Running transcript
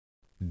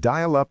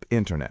Dial-up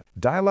internet.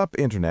 Dial-up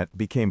internet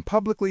became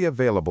publicly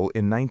available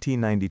in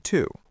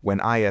 1992 when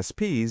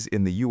ISPs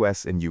in the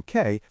US and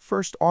UK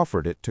first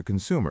offered it to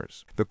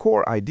consumers. The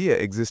core idea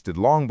existed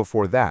long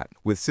before that,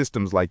 with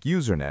systems like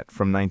Usernet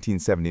from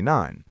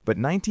 1979, but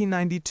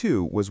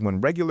 1992 was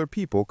when regular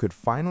people could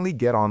finally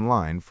get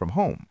online from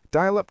home.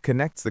 Dial-up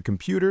connects the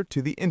computer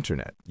to the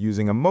internet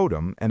using a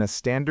modem and a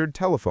standard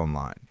telephone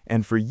line.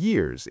 And for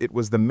years, it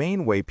was the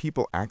main way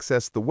people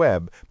accessed the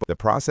web, but the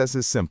process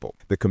is simple.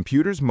 The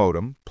computer's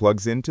modem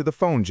plugs into the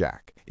phone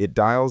jack. It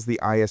dials the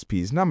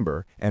ISP's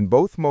number, and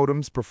both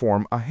modems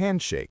perform a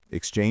handshake,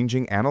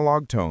 exchanging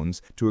analog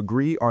tones to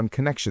agree on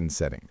connection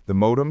setting. The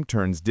modem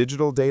turns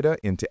digital data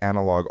into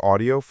analog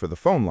audio for the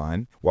phone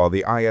line, while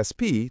the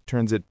ISP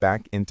turns it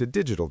back into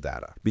digital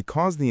data.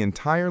 Because the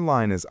entire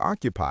line is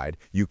occupied,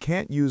 you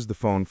can't use the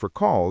phone for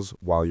calls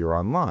while you're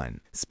online.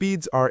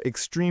 Speeds are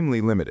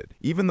extremely limited.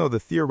 Even though the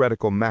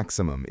theoretical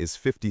maximum is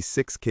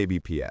 56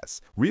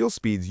 kbps, real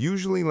speeds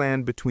usually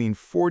land between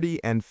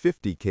 40 and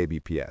 50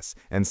 kbps,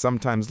 and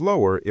sometimes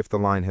lower if the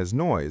line has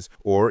noise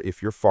or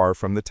if you're far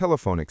from the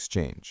telephone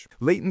exchange.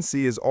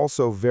 Latency is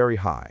also very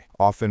high,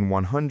 often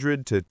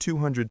 100 to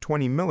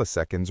 220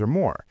 milliseconds or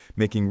more,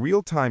 making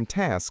real-time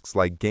tasks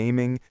like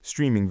gaming,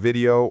 streaming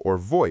video, or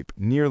VoIP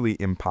nearly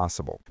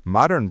impossible.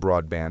 Modern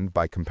broadband,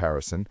 by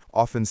comparison,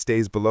 often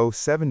stays below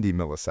 70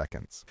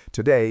 milliseconds.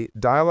 Today,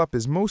 dial-up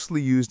is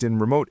mostly used in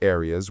remote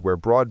areas where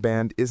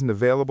broadband isn't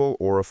available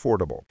or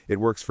affordable. It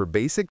works for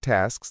basic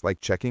tasks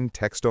like checking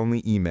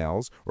text-only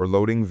emails or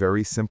loading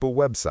very simple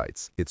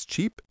websites. It's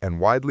cheap and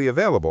widely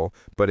available,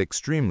 but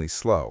extremely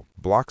slow,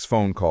 blocks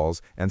phone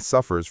calls, and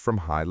suffers from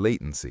high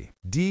latency.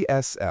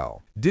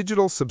 DSL,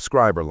 Digital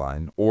Subscriber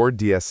Line, or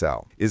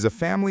DSL, is a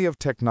family of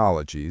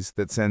technologies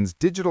that sends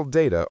digital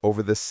data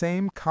over the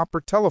same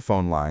copper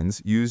telephone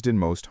lines used in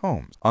most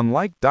homes.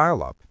 Unlike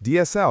dial-up,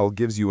 DSL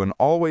gives you an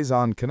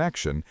always-on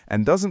connection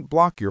and doesn't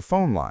block your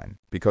phone line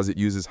because it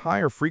uses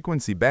higher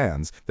frequency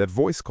bands that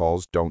voice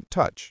calls don't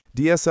touch.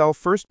 DSL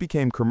first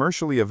became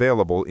commercially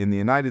available in the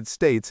United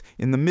States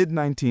in the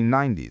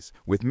mid-1990s,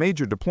 with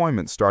major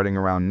deployments starting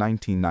around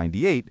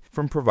 1998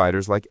 from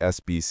providers like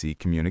SBC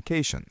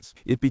Communications.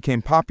 It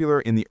became popular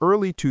in the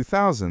early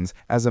 2000s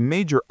as a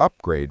major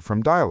upgrade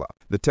from dial-up.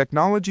 The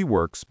technology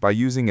works by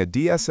using a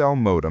DSL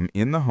modem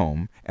in the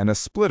home and a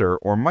splitter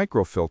or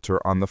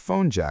microfilter on the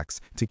phone jacks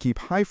to keep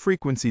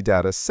high-frequency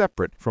data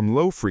separate from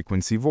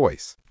low-frequency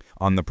voice.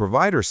 On the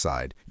provider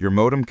side, your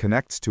modem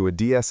connects to a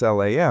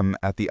DSL-AM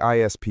at the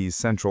ISP's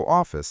central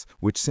office,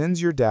 which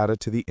sends your data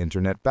to the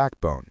internet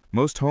backbone.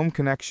 Most home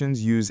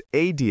connections use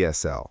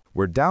ADSL,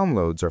 where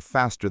downloads are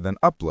faster than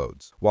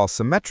uploads, while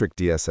symmetric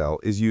DSL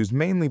is used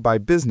mainly by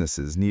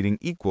businesses needing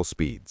equal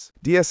speeds.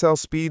 DSL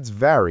speeds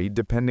vary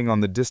depending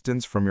on the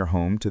distance from your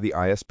home to the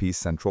ISP's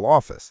central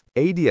office.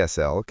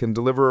 ADSL can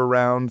deliver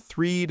around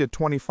 3 to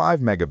 25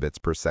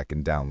 megabits per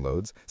second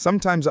downloads,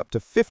 sometimes up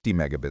to 50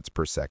 megabits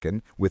per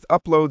second, with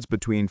uploads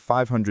between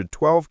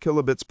 512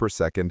 kilobits per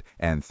second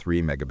and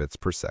 3 megabits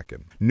per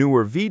second.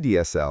 Newer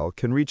VDSL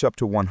can reach up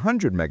to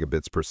 100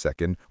 megabits per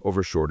second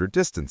over shorter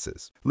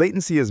distances.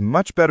 Latency is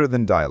much better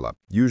than dial-up,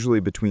 usually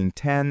between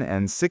 10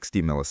 and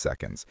 60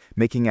 milliseconds,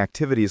 making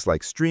activities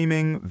like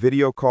streaming,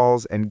 video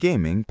calls, and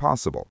gaming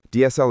possible.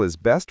 DSL is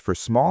best for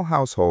small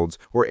households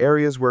or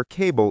areas where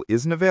cable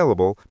isn't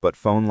available but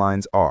phone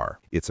lines are.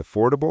 It's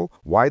affordable,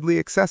 widely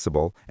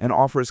accessible, and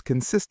offers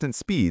consistent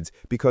speeds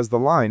because the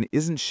line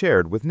isn't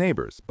shared with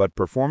neighbors. But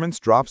performance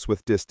drops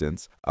with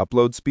distance,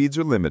 upload speeds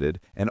are limited,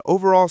 and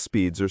overall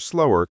speeds are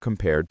slower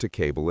compared to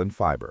cable and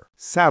fiber.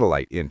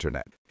 Satellite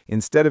internet.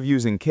 Instead of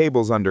using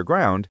cables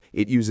underground,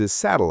 it uses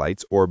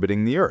satellites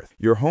orbiting the Earth.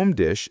 Your home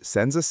dish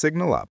sends a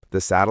signal up, the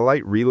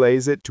satellite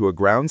relays it to a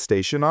ground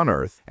station on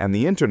Earth, and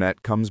the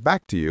internet comes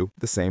back to you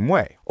the same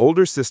way.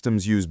 Older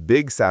systems use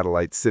big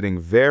satellites sitting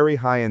very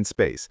high in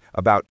space,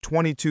 about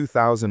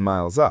 22,000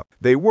 miles up.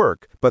 They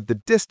work, but the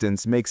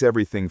distance makes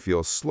everything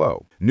feel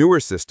slow. Newer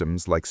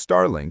systems, like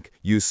Starlink,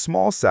 use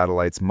small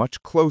satellites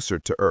much closer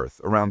to Earth,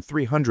 around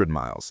 300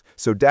 miles,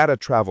 so data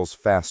travels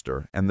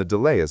faster and the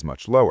delay is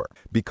much lower.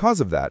 Because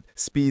of that,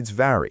 speeds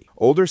vary.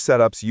 Older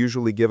setups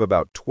usually give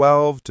about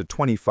 12 to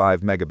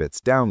 25 megabits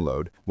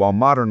download, while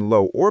modern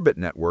low-orbit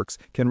networks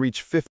can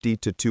reach 50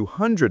 to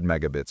 200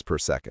 megabits per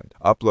second.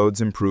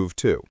 Uploads improve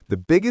too. The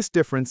biggest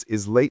difference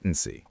is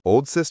latency.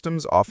 Old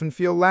systems often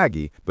feel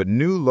laggy, but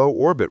new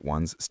low-orbit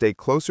ones stay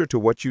closer to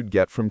what you'd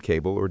get from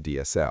cable or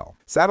DSL.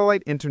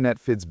 Satellite internet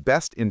fits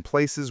best in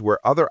places where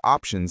other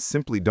options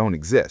simply don't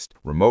exist.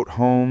 Remote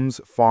homes,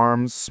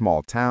 farms,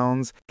 small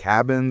towns,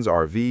 cabins,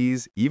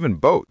 RVs, even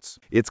boats.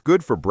 It's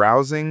good for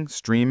browsing,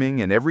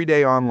 streaming, and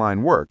everyday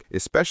online work,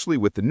 especially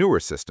with the newer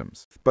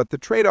systems. But the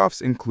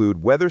trade-offs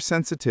include weather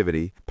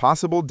sensitivity,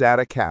 possible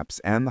data caps,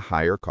 and the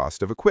higher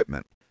cost of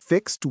equipment.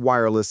 Fixed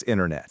wireless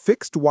internet.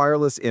 Fixed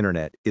wireless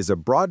internet is a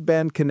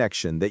broadband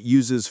connection that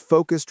uses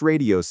focused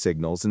radio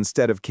signals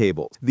instead of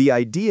cables. The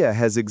idea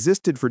has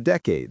existed for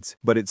decades,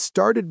 but it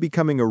started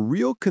becoming a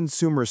real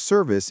consumer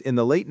service in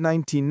the late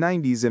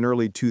 1990s and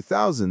early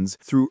 2000s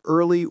through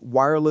early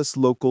wireless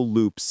local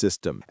loop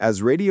system.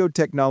 As radio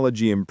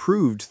technology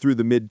improved through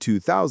the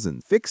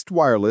mid-2000s, fixed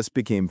wireless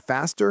became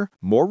faster,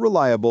 more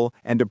reliable,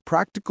 and a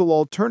practical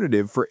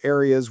alternative for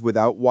areas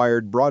without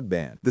wired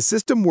broadband. The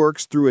system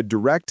works through a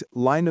direct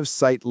line-of-sight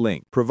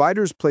link.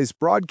 Providers place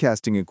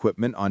broadcasting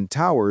equipment on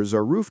towers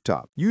or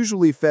rooftop,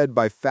 usually fed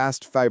by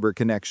fast fiber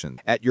connection.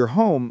 At your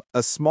home,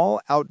 a small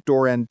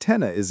outdoor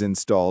antenna is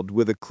installed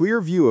with a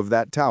clear view of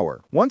that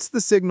tower. Once the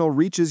signal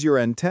reaches your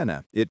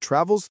antenna, it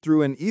travels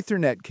through an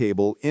Ethernet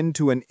cable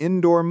into an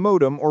indoor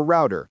modem or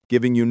router,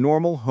 giving you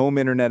normal home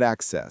internet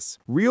access.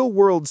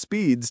 Real-world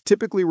speeds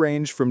typically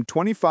range from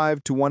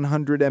 25 to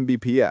 100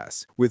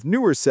 Mbps, with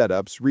newer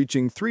setups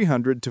reaching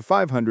 300 to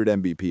 500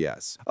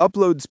 Mbps.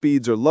 Upload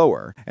speeds are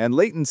lower, and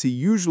latency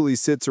usually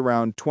sits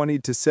around 20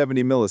 to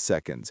 70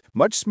 milliseconds,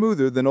 much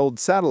smoother than old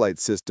satellite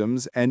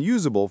systems and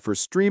usable for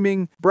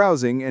streaming,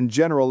 browsing, and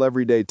general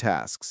everyday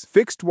tasks.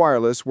 Fixed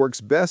wireless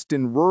works best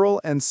in rural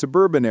and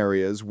suburban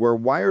areas where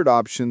wired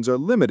options are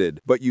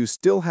limited, but you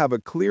still have a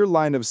clear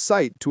line of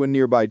sight to a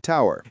nearby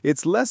tower.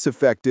 It's less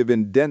effective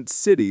in dense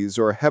cities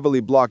or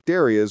heavily blocked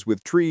areas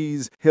with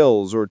trees,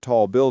 hills, or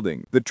tall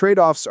buildings. The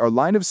trade-offs are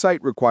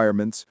line-of-sight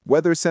requirements,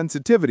 weather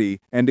sensitivity,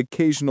 and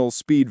occasional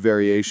speed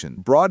variation.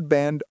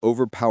 Broadband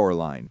over power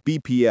line,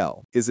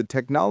 BPL, is a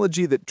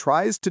technology that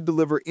tries to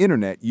deliver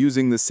internet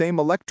using the same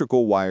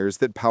electrical wires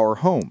that power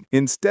home.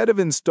 Instead of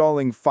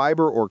installing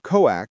fiber or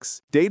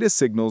coax, data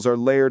signals are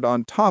layered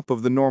on top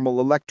of the normal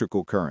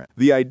electrical current.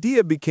 The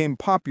idea became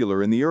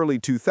popular in the early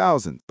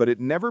 2000s, but it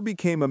never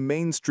became a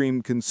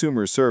mainstream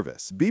consumer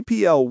service.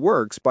 BPL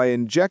works by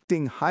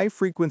injecting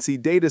high-frequency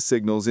data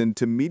signals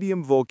into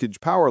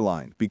medium-voltage power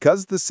line.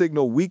 Because the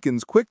signal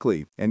weakens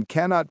quickly and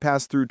cannot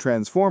pass through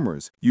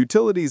transformers,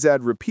 utilities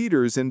add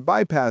repeaters and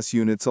bypass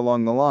units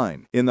along the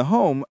line. In the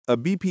home, a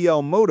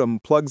BPL modem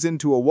plugs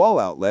into a wall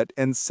outlet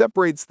and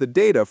separates the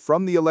data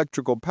from the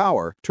electrical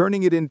power,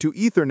 turning it into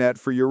Ethernet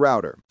for your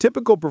router.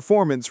 Typical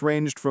performance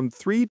ranged from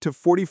 3 to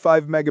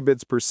 45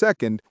 megabits per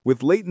second,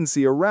 with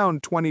latency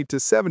around 20 to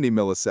 70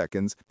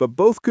 milliseconds, but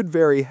both could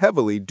vary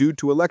heavily due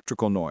to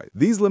electrical noise.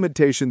 These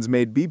limitations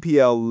made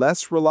BPL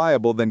less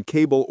reliable than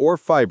cable or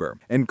fiber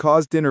and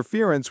caused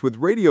interference with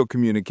radio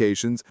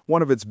communications,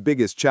 one of its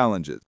biggest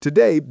challenges.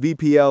 Today,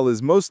 BPL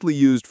is mostly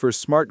used for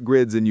smart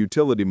grids and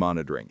utility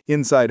monitoring.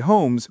 Inside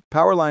homes,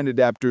 power line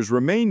adapters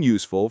remain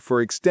useful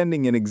for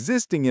extending an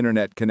existing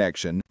internet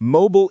connection.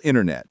 Mobile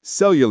internet,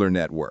 cellular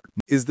network,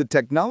 is the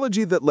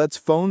technology that lets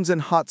phones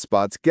and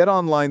hotspots get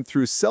online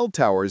through cell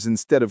towers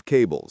instead of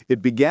cables.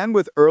 It began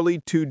with early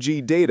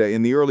 2G data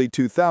in the early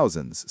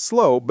 2000s,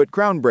 slow but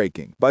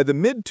groundbreaking. By the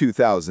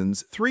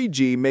mid-2000s,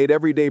 3G made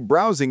everyday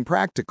browsing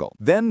practical.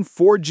 Then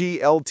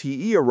 4G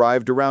LTE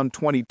arrived around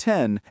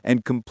 2010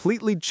 and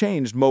completely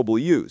changed mobile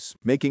use,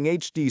 making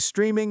HD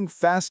streaming,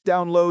 fast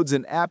downloads,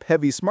 and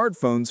app-heavy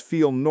smartphones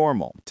feel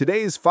normal.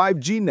 Today's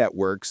 5G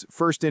networks,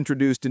 first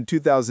introduced in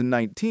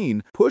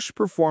 2019, push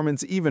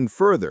performance even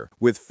further,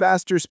 with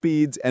faster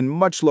speeds and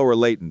much lower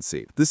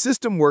latency. The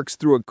system works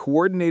through a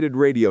coordinated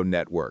radio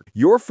network.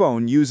 Your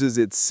phone uses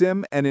its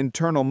SIM and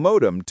internal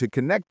modem to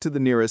connect to the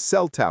nearest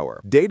cell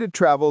tower. Data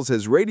travels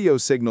as radio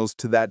signals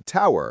to that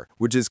tower,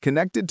 which is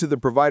connected to the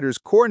provider's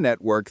core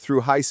network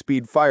through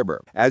high-speed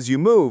fiber. As you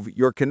move,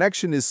 your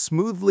connection is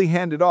smoothly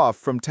handed off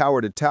from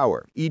tower to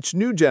tower. Each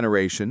new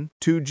generation,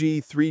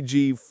 2G,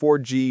 3G,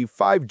 4G,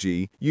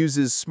 5G,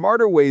 uses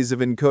smarter ways of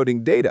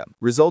encoding data,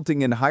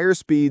 resulting in higher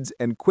speeds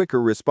and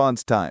quicker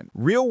response time.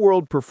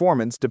 Real-world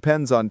performance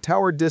depends on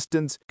tower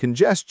distance,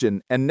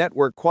 congestion, and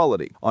network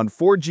quality. On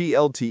 4G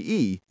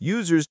LTE,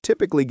 users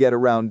typically get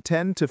around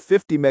 10 to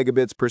 50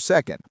 megabits per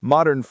second.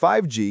 Modern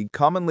 5G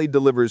commonly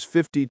delivers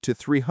 50 to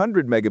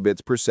 300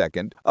 megabits per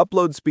second.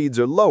 Upload speeds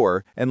are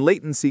lower, and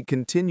latency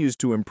continues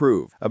to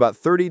improve, about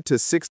 30 to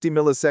 60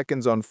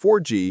 milliseconds on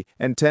 4G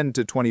and 10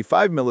 to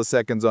 25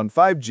 milliseconds on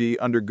 5G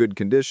under good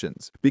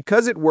conditions.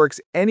 Because it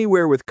works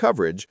anywhere with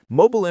coverage,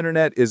 mobile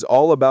internet is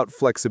all about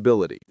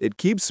flexibility. It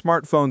keeps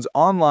smartphones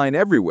online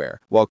everywhere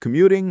while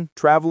commuting,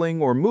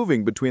 traveling, or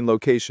moving between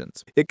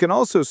locations. It can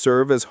also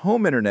serve as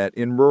home internet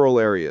in rural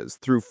areas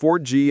through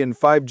 4G and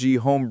 5G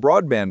home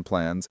broadband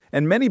plans,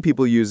 and many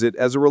people use it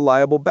as a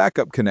reliable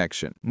backup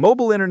connection.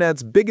 Mobile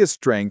internet's biggest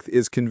strength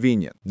is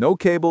convenience. No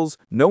cables,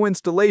 no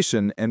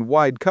installation, and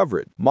wide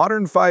coverage.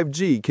 Modern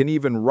 5G can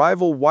even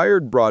rival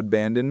wired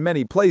broadband in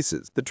many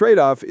places. The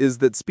trade-off is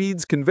that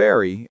speeds can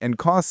vary and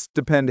costs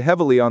depend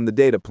heavily on the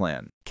data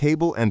plan.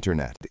 Cable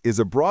Internet is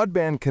a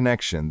broadband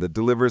connection that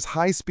delivers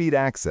high-speed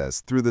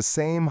access through the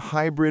same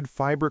hybrid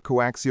fiber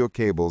coaxial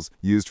cables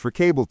used for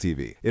cable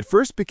TV. It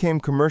first became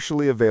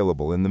commercially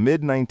available in the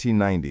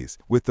mid-1990s,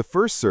 with the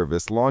first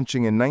service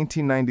launching in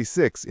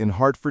 1996 in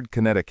Hartford,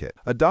 Connecticut.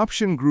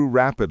 Adoption grew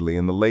rapidly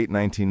in the late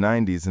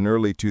 1990s and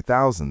early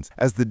 2000s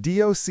as the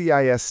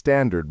DOCIS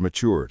standard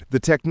matured. The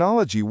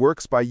technology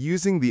works by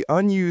using the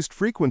unused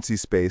frequency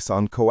space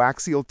on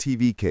coaxial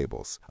TV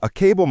cables. A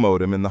cable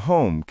modem in the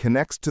home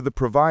connects to the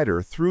provider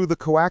through the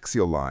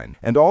coaxial line,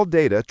 and all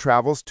data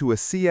travels to a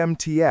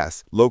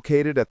CMTS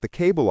located at the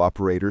cable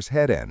operator's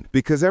head end.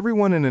 Because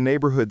everyone in a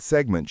neighborhood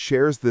segment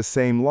shares the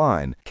same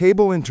line,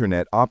 cable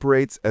internet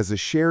operates as a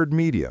shared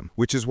medium,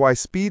 which is why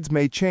speeds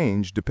may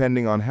change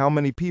depending on how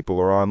many people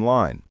are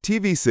online.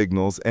 TV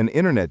signals and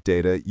internet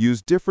data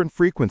use different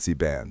frequency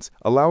bands,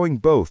 allowing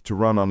both to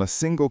run on a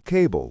single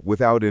cable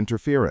without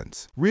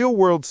interference.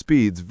 Real-world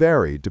speeds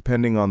vary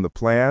depending on the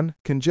plan,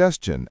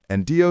 congestion,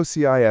 and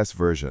DOCIS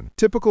version.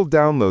 Typical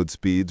download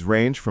speeds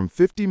range from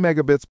 50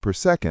 megabits per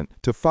second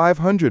to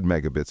 500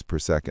 megabits per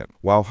second,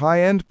 while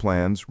high-end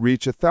plans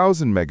reach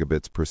 1,000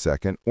 megabits per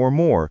second or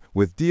more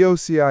with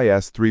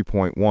DOCIS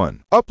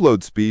 3.1.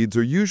 Upload speeds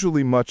are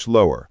usually much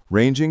lower,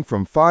 ranging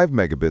from 5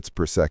 megabits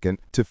per second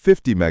to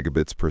 50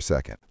 megabits per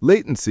second.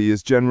 Latency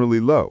is generally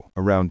low,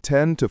 around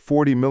 10 to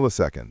 40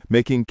 milliseconds,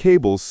 making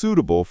cables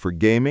suitable for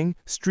gaming,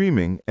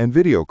 streaming, and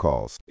video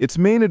calls. Its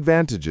main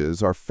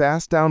advantages are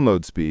fast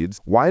download speeds,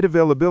 wide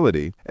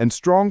availability, and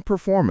strong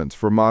performance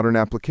for modern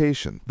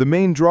applications. The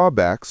main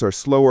drawbacks are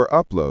slower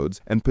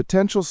uploads and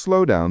potential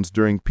slowdowns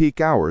during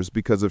peak hours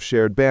because of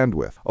shared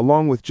bandwidth,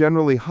 along with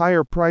generally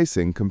higher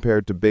pricing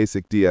compared to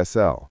basic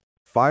DSL.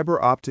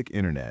 Fiber optic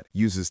internet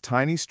uses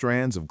tiny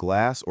strands of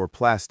glass or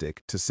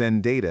plastic to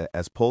send data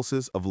as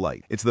pulses of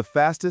light. It's the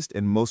fastest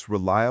and most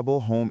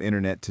reliable home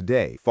internet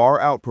today, far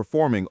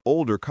outperforming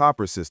older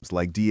copper systems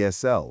like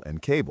DSL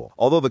and cable.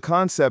 Although the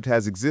concept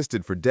has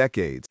existed for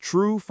decades,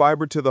 true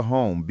fiber to the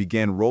home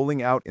began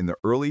rolling out in the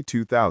early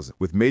 2000s,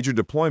 with major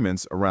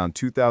deployments around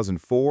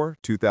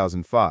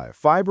 2004-2005.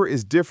 Fiber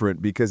is different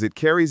because it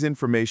carries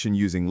information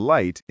using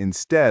light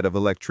instead of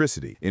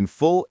electricity. In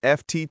full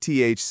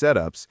FTTH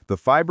setups, the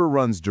fiber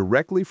runs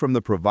directly from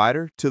the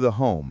provider to the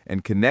home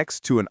and connects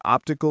to an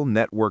optical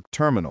network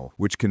terminal,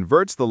 which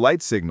converts the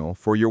light signal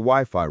for your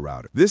Wi-Fi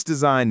router. This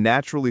design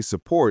naturally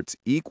supports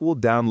equal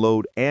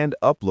download and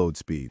upload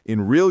speed.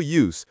 In real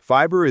use,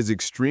 fiber is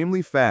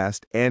extremely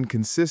fast and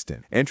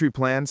consistent. Entry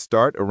plans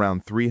start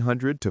around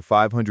 300 to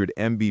 500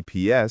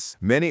 Mbps,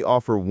 many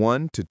offer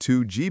 1 to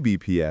 2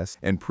 Gbps,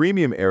 and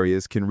premium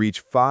areas can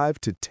reach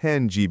 5 to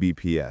 10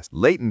 Gbps.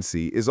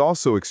 Latency is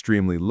also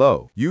extremely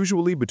low,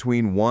 usually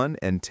between 1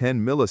 and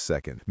 10 milliseconds,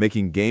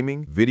 making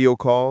gaming, video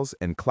calls,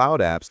 and cloud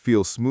apps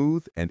feel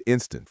smooth and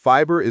instant.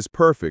 Fiber is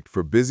perfect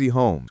for busy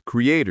homes,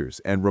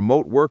 creators, and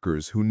remote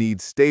workers who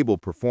need stable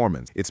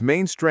performance. Its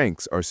main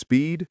strengths are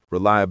speed,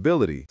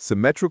 reliability,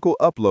 symmetrical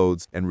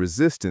uploads, and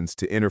resistance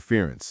to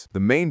interference. The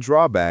main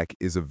drawback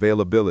is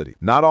availability.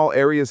 Not all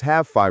areas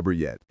have fiber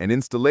yet, and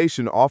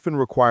installation often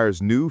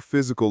requires new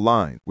physical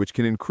lines, which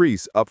can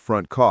increase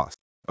upfront costs.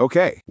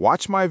 Okay,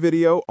 watch my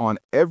video on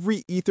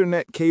every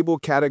Ethernet cable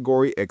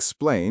category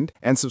explained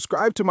and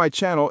subscribe to my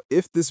channel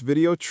if this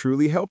video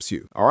truly helps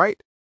you. All right,